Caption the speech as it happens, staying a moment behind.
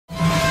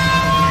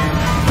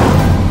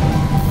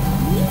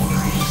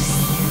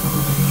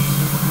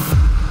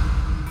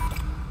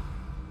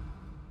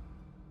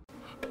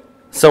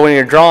So when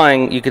you're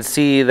drawing, you could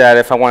see that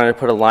if I wanted to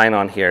put a line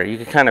on here, you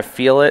could kind of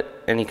feel it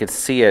and you could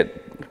see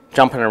it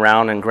jumping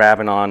around and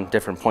grabbing on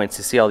different points.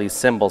 You see all these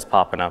symbols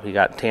popping up. You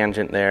got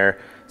tangent there,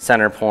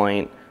 center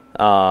point,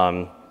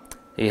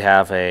 you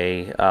have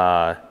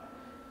a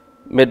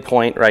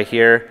midpoint right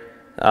here.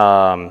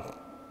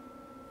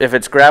 If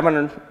it's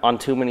grabbing on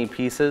too many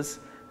pieces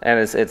and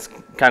it's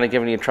kind of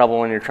giving you trouble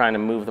when you're trying to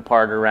move the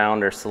part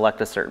around or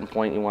select a certain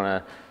point you want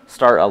to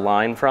start a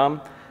line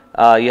from,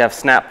 you have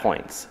snap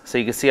points. So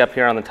you can see up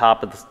here on the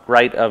top of the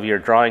right of your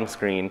drawing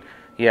screen,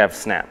 you have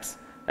snaps.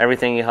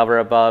 Everything you hover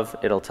above,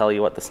 it'll tell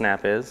you what the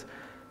snap is.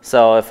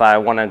 So if I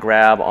want to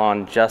grab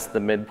on just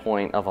the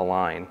midpoint of a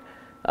line,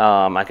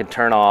 I could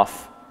turn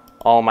off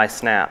all my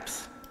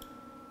snaps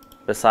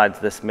besides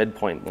this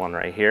midpoint one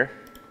right here.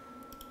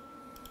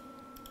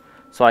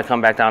 So I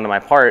come back down to my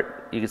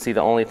part, you can see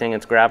the only thing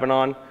it's grabbing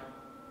on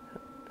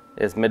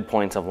is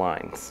midpoints of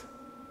lines.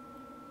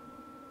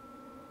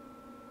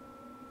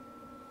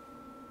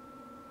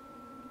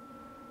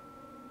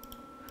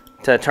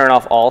 To turn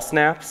off all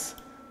snaps,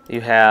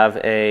 you have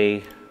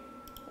the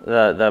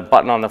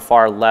button on the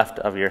far left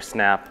of your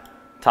snap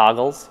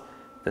toggles.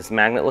 This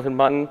magnet looking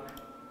button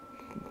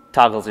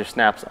toggles your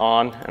snaps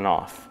on and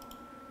off.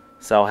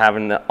 So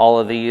having all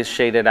of these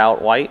shaded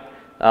out white,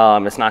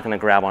 it's not going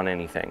to grab on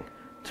anything.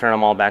 Turn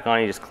them all back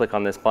on, you just click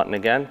on this button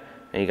again,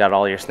 and you got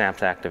all your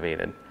snaps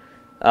activated.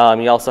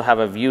 You also have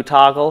a view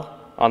toggle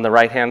on the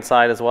right hand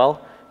side as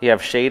well. You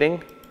have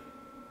shading,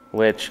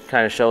 which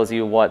kind of shows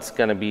you what's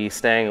going to be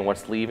staying and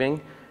what's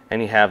leaving.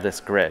 And you have this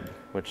grid,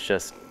 which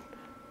just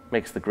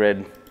makes the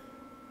grid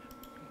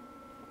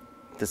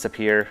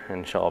disappear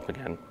and show up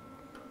again.